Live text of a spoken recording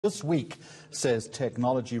This week, says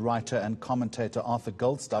technology writer and commentator Arthur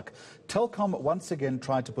Goldstuck, Telkom once again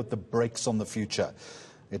tried to put the brakes on the future.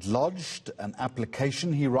 It lodged an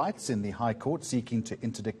application, he writes, in the High Court seeking to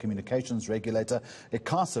interdict communications regulator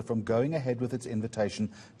Icasa from going ahead with its invitation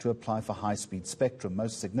to apply for high-speed spectrum.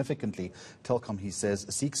 Most significantly, Telkom, he says,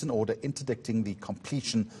 seeks an order interdicting the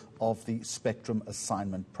completion of the spectrum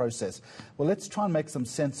assignment process. Well, let's try and make some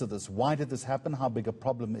sense of this. Why did this happen? How big a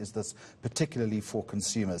problem is this, particularly for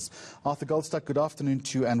consumers? Arthur Goldstuck, good afternoon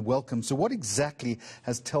to you and welcome. So what exactly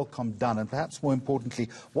has Telkom done? And perhaps more importantly,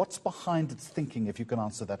 what's behind its thinking, if you can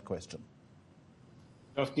answer that question?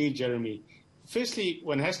 Good afternoon, Jeremy. Firstly,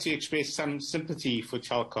 one has to express some sympathy for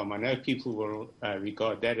Telkom. I know people will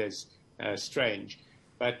regard that as strange.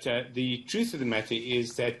 But the truth of the matter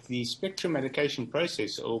is that the spectrum allocation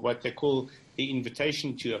process, or what they call the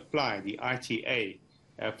invitation to apply, the ITA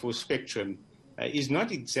for spectrum, is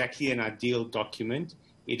not exactly an ideal document.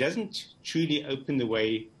 It doesn't truly open the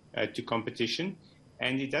way to competition,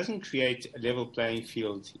 and it doesn't create a level playing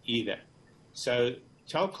field either. So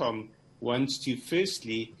Telkom wants to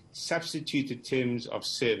firstly substitute the terms of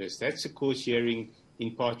service. That's, of course, hearing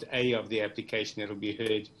in Part A of the application that will be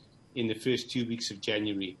heard in the first 2 weeks of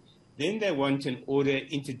January. Then they want an order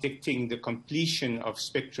interdicting the completion of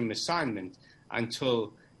spectrum assignment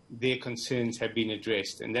until their concerns have been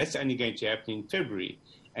addressed. And that's only going to happen in February.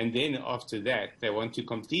 And then after that, they want to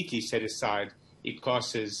completely set aside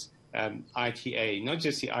Icasa's ITA, not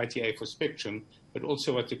just the ITA for spectrum, but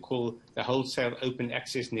also what they call the wholesale open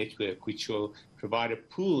access network, which will provide a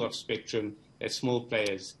pool of spectrum that small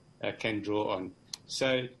players can draw on.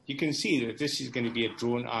 So you can see that this is going to be a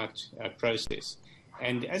drawn-out process.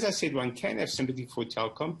 And as I said, one can have sympathy for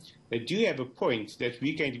Telkom. They do have a point that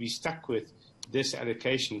we're going to be stuck with this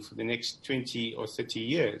allocation for the next 20 or 30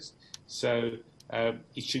 years. So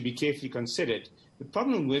it should be carefully considered. The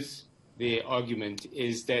problem with their argument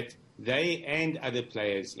is that they and other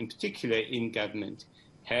players, in particular in government,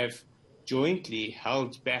 have jointly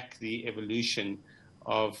held back the evolution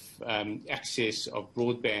of access of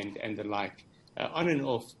broadband and the like, on and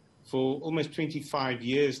off for almost 25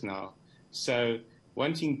 years now. So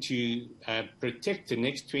wanting to protect the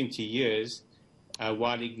next 20 years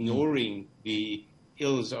while ignoring the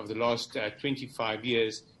ills of the last 25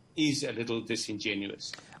 years is a little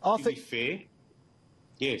disingenuous. Arthur, to be fair,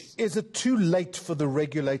 yes. Is it too late for the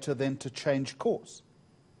regulator then to change course?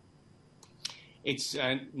 It's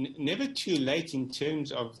never too late in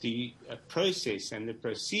terms of the process and the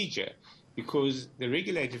procedure, because the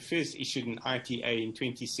regulator first issued an ITA in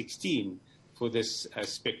 2016 for this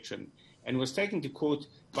spectrum and was taken to court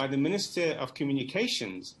by the Minister of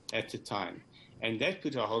Communications at the time. And that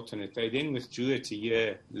put a halt on it. They then withdrew it a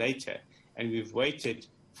year later, and we've waited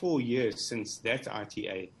 4 years since that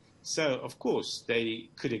ITA. So, of course, they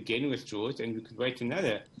could again withdraw it, and we could wait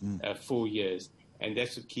another 4 years. And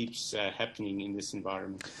that's what keeps happening in this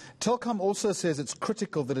environment. Telkom also says it's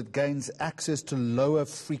critical that it gains access to lower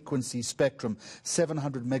frequency spectrum,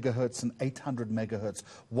 700 megahertz and 800 megahertz.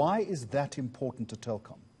 Why is that important to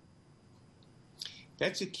Telkom?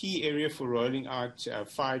 That's a key area for rolling out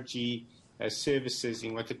 5G services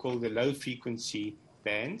in what they call the low frequency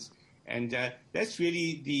bands. And that's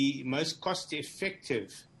really the most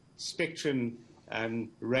cost-effective spectrum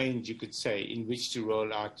range, you could say, in which to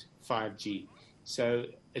roll out 5G. So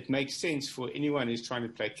it makes sense for anyone who's trying to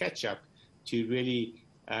play catch-up to really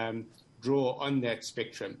draw on that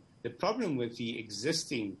spectrum. The problem with the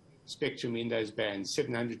existing spectrum in those bands,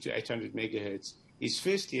 700 to 800 megahertz, is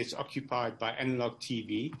firstly it's occupied by analog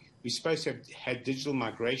TV. We're supposed to have had digital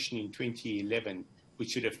migration in 2011, which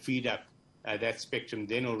should have freed up that spectrum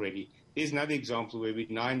then already. There's another example where we're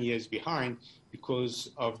 9 years behind because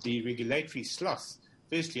of the regulatory sloth,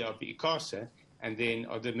 firstly of the Icasa, and then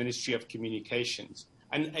of the Ministry of Communications,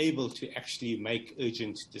 unable to actually make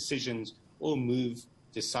urgent decisions or move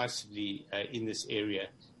decisively in this area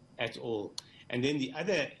at all. And then the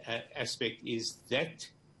other aspect is that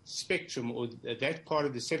spectrum, or that part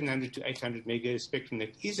of the 700 to 800 megahertz spectrum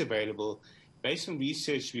that is available, based on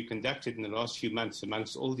research we conducted in the last few months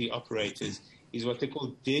amongst all the operators, is what they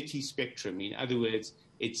call dirty spectrum. In other words,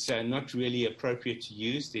 it's not really appropriate to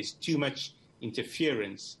use. There's too much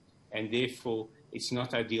interference, and therefore it's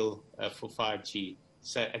not ideal for 5G.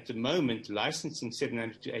 So at the moment, licensing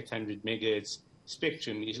 700 to 800 megahertz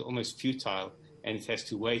spectrum is almost futile, and it has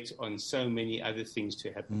to wait on so many other things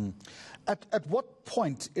to happen. At what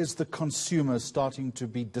point is the consumer starting to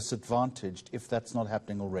be disadvantaged if that's not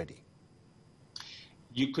happening already?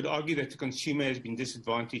 You could argue that the consumer has been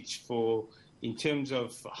disadvantaged in terms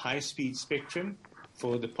of high-speed spectrum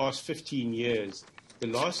for the past 15 years. The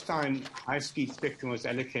last time high-speed spectrum was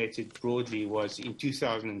allocated broadly was in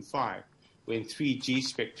 2005, when 3G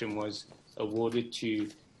spectrum was awarded to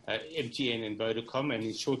MTN and Vodacom, and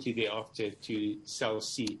then shortly thereafter to Cell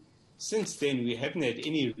C. Since then, we haven't had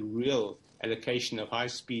any real allocation of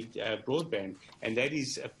high-speed broadband, and that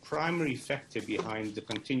is a primary factor behind the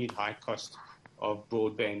continued high cost of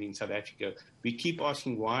broadband in South Africa. We keep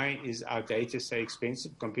asking, why is our data so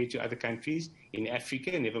expensive compared to other countries in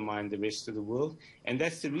Africa, never mind the rest of the world? And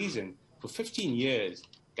that's the reason. For 15 years,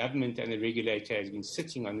 government and the regulator has been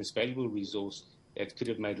sitting on this valuable resource that could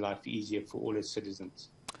have made life easier for all its citizens.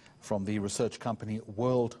 From the research company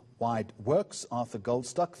Worldwide Works, Arthur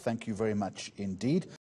Goldstuck, thank you very much indeed.